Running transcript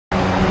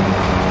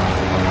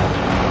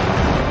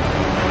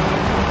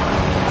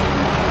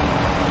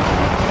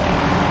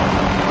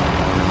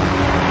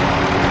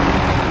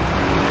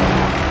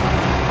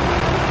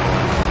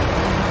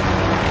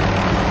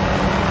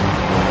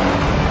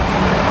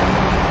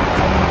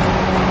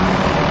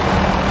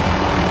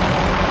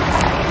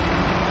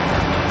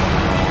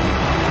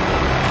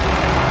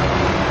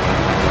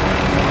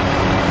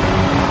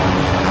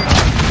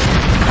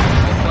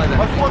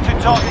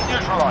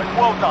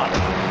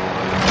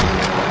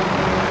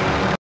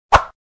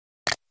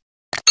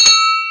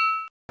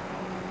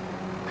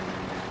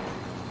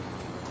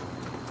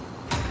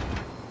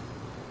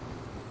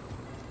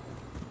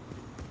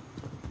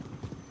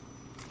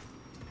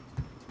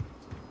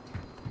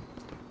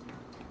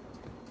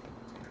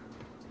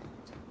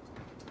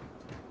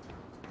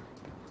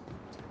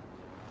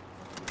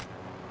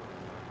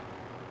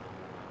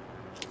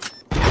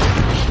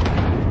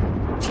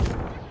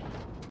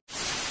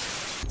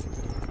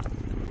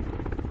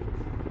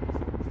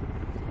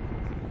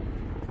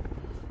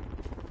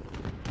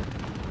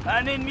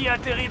Un ennemi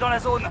atterrit dans la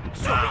zone.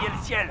 Surveillez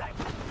le ciel.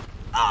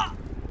 Ah!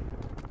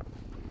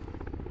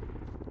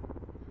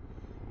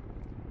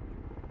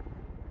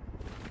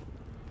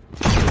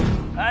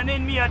 Un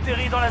ennemi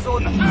atterrit dans la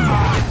zone.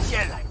 Surveillez le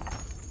ciel.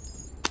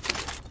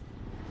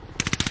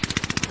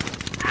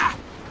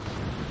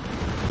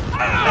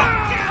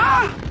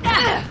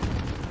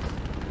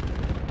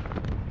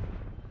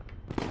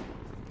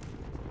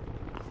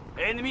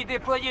 Ennemi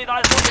déployé dans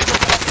la zone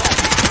d'opération.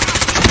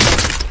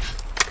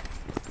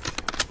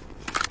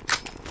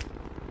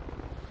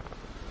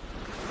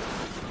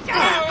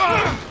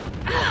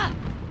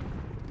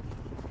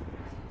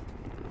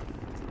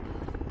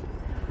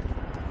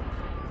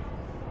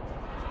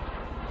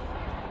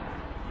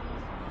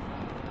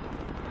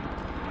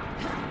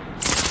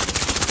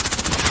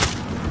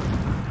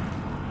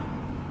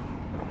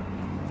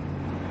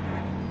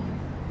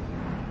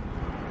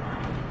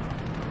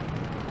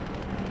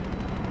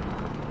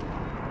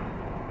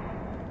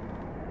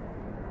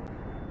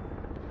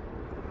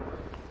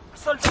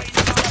 Soldat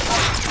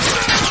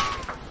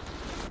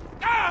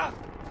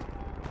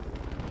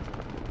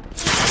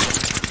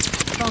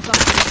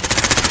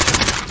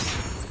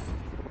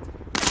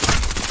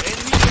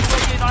ennemi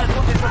déployé dans la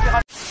zone des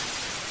opérations.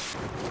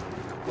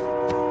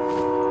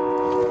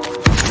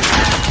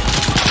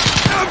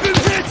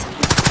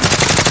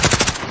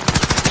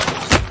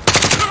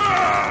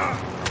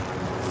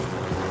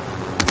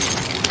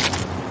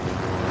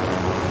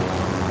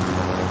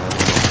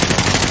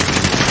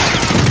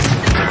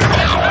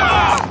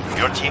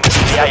 Your team is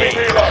CIA.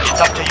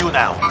 It's up to you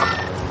now.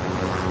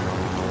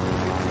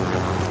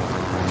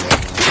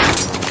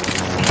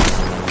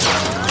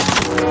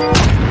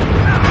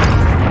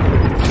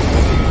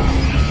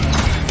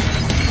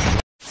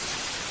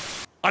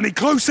 I need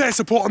close air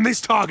support on this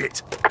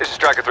target. This is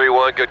Striker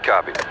 3-1, good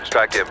copy.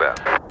 Strike inbound.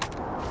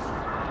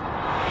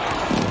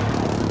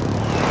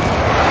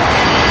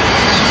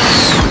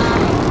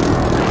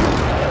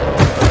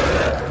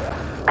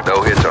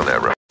 No hits on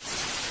that run.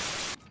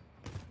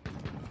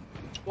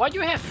 Why do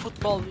you have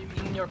football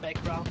in your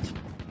background?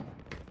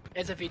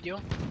 As a video?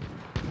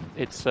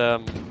 It's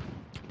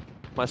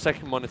my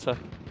second monitor.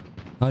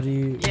 How do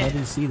you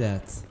see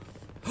that?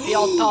 They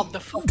all top the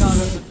fuck out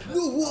of it.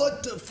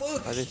 What the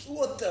fuck?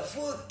 What the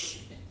fuck?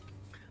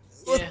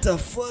 What the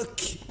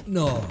fuck?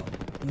 No.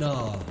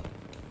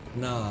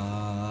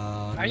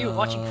 Are you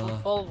watching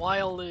football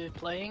while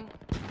playing?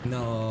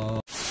 No.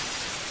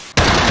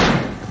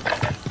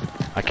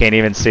 I can't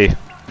even see.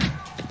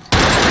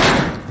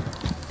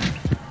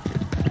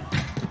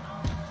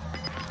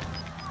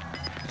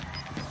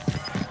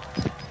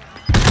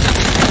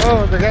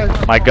 Oh, the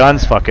guy. My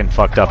gun's fucking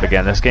fucked up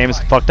again. This game's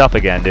fucked up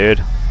again, dude.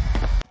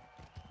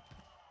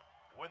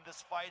 Win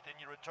this fight and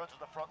you return to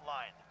the front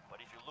line. But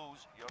if you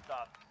lose, you're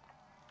done.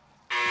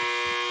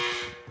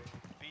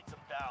 Beat them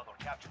down or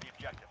capture the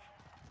objective.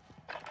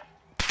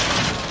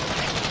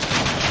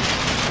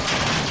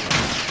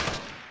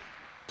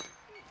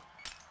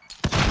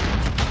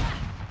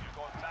 You're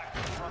going back to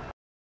the front.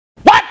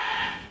 What?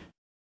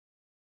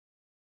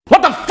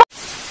 What the fuck?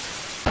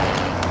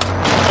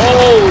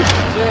 Oh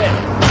shit!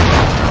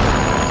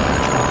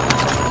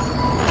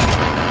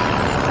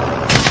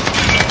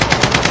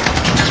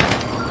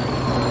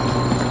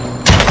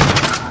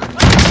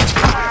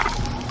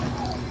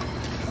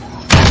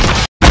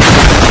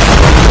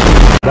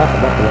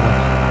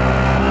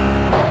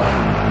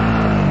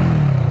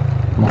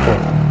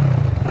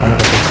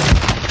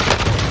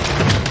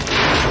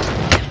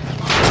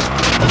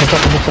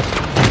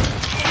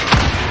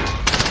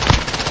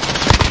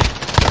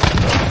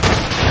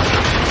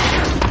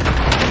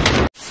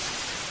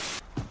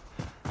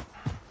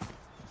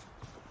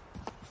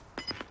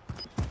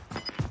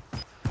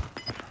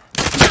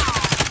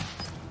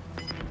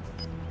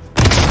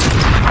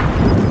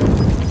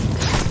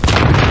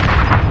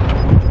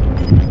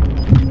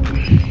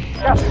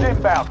 Gas is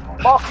inbound.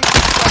 Marking the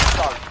safe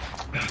zone.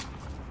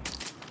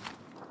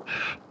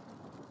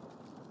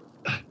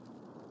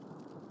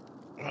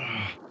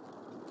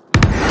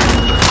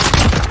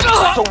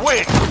 That's a win.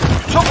 You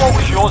took what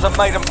was yours and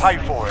made them pay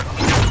for it.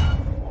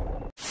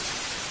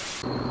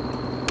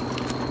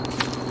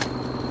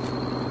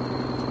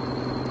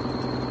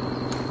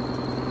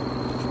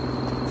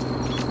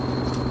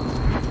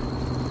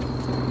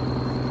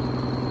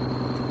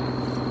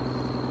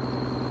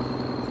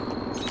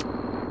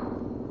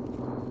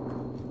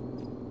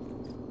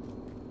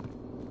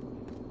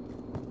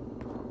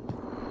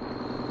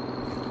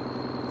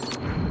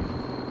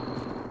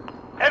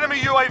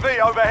 Enemy UAV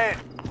overhead.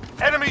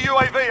 Enemy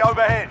UAV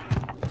overhead.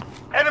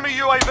 Enemy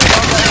UAV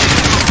overhead.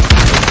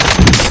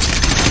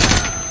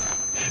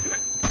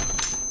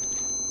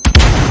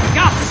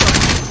 Got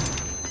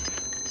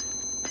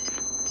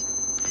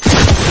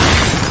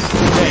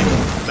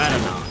Better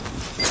now.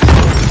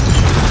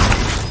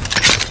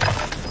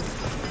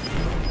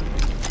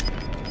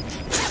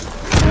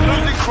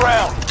 Losing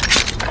ground.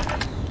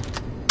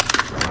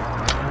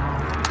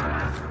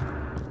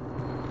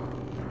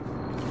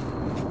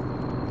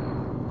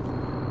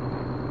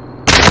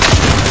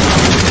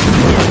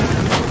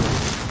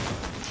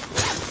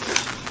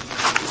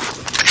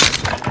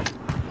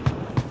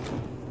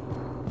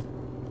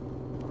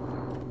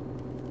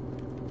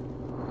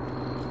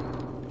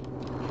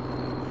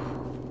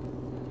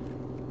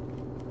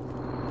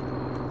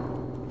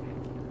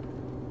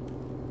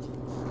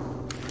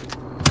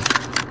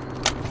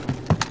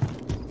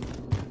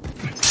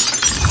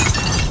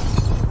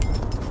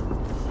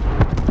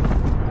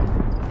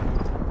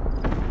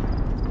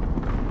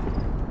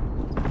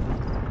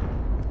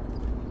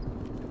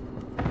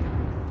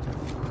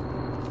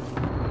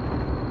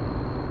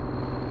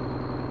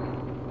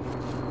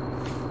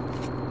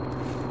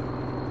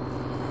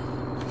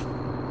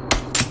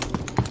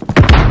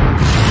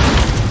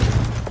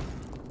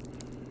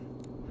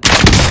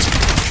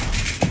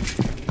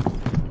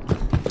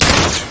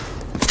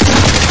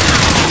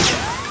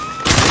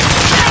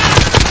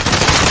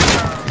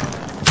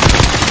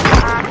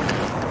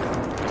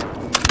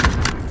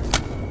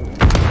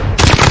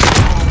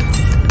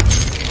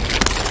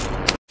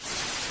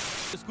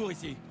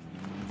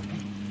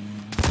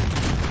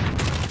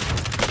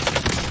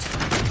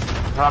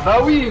 Ah bah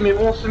oui, mais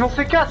bon, sinon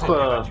c'est 4.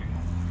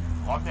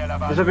 Revenez à la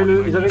base.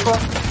 Ils avaient quoi?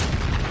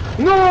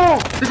 Non!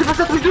 Mais c'est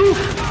passé un truc de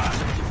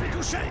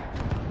ouf!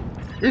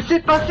 Il s'est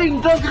passé une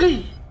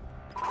dinguerie!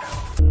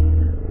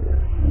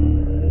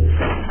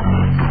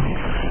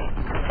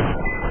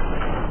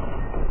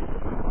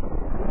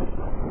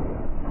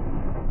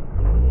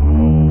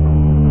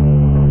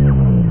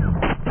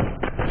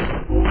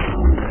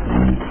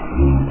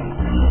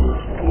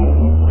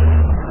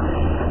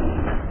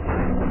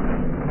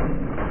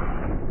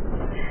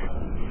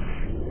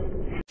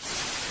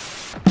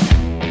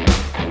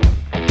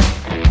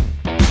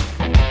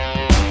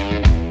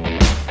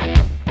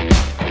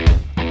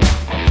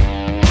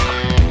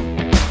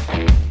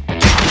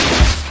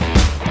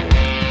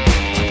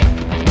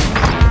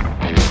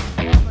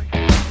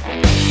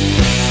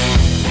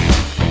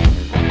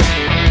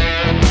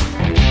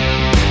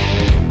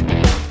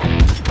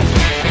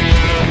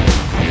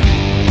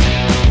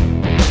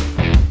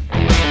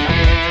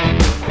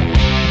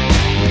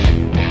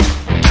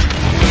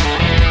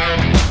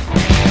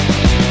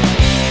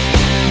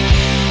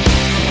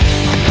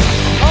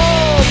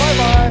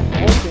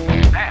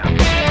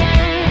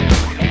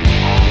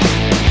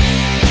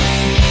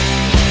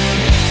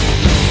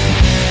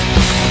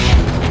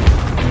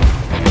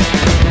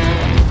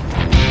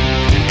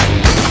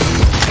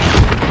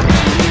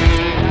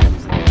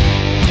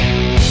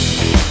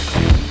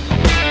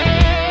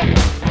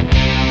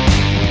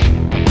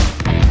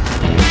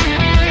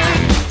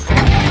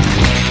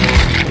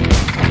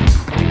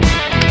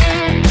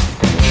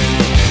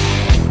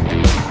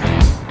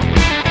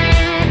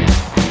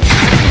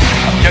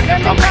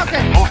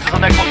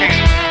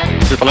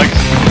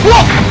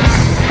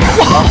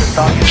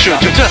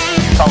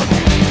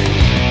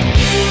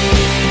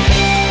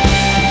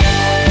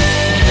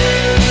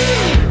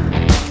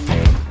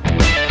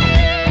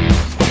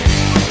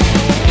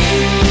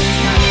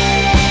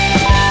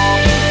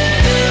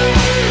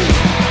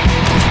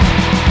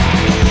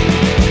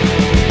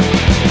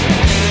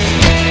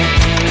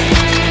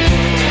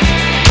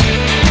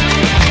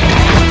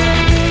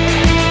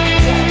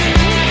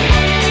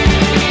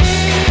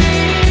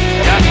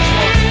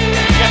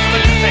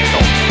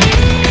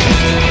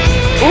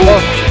 Oh,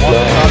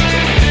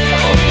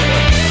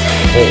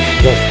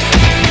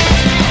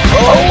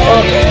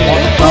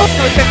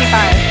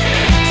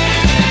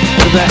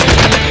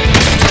 55.